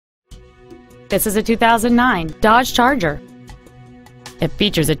This is a 2009 Dodge Charger. It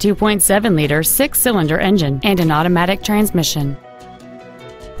features a 2.7-liter six-cylinder engine and an automatic transmission.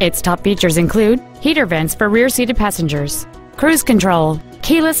 Its top features include heater vents for rear-seated passengers, cruise control,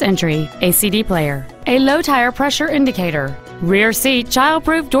 keyless entry, a CD player, a low tire pressure indicator, rear seat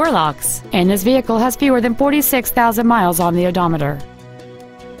child-proof door locks, and this vehicle has fewer than 46,000 miles on the odometer.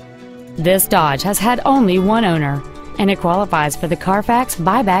 This Dodge has had only one owner, and it qualifies for the Carfax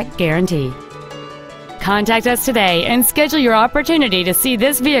buyback guarantee. Contact us today and schedule your opportunity to see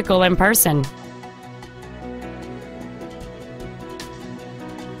this vehicle in person.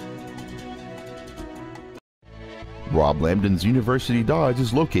 Rob Lambdin's University Dodge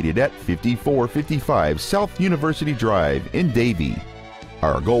is located at 5455 South University Drive in Davie.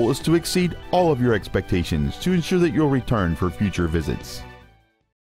 Our goal is to exceed all of your expectations to ensure that you'll return for future visits.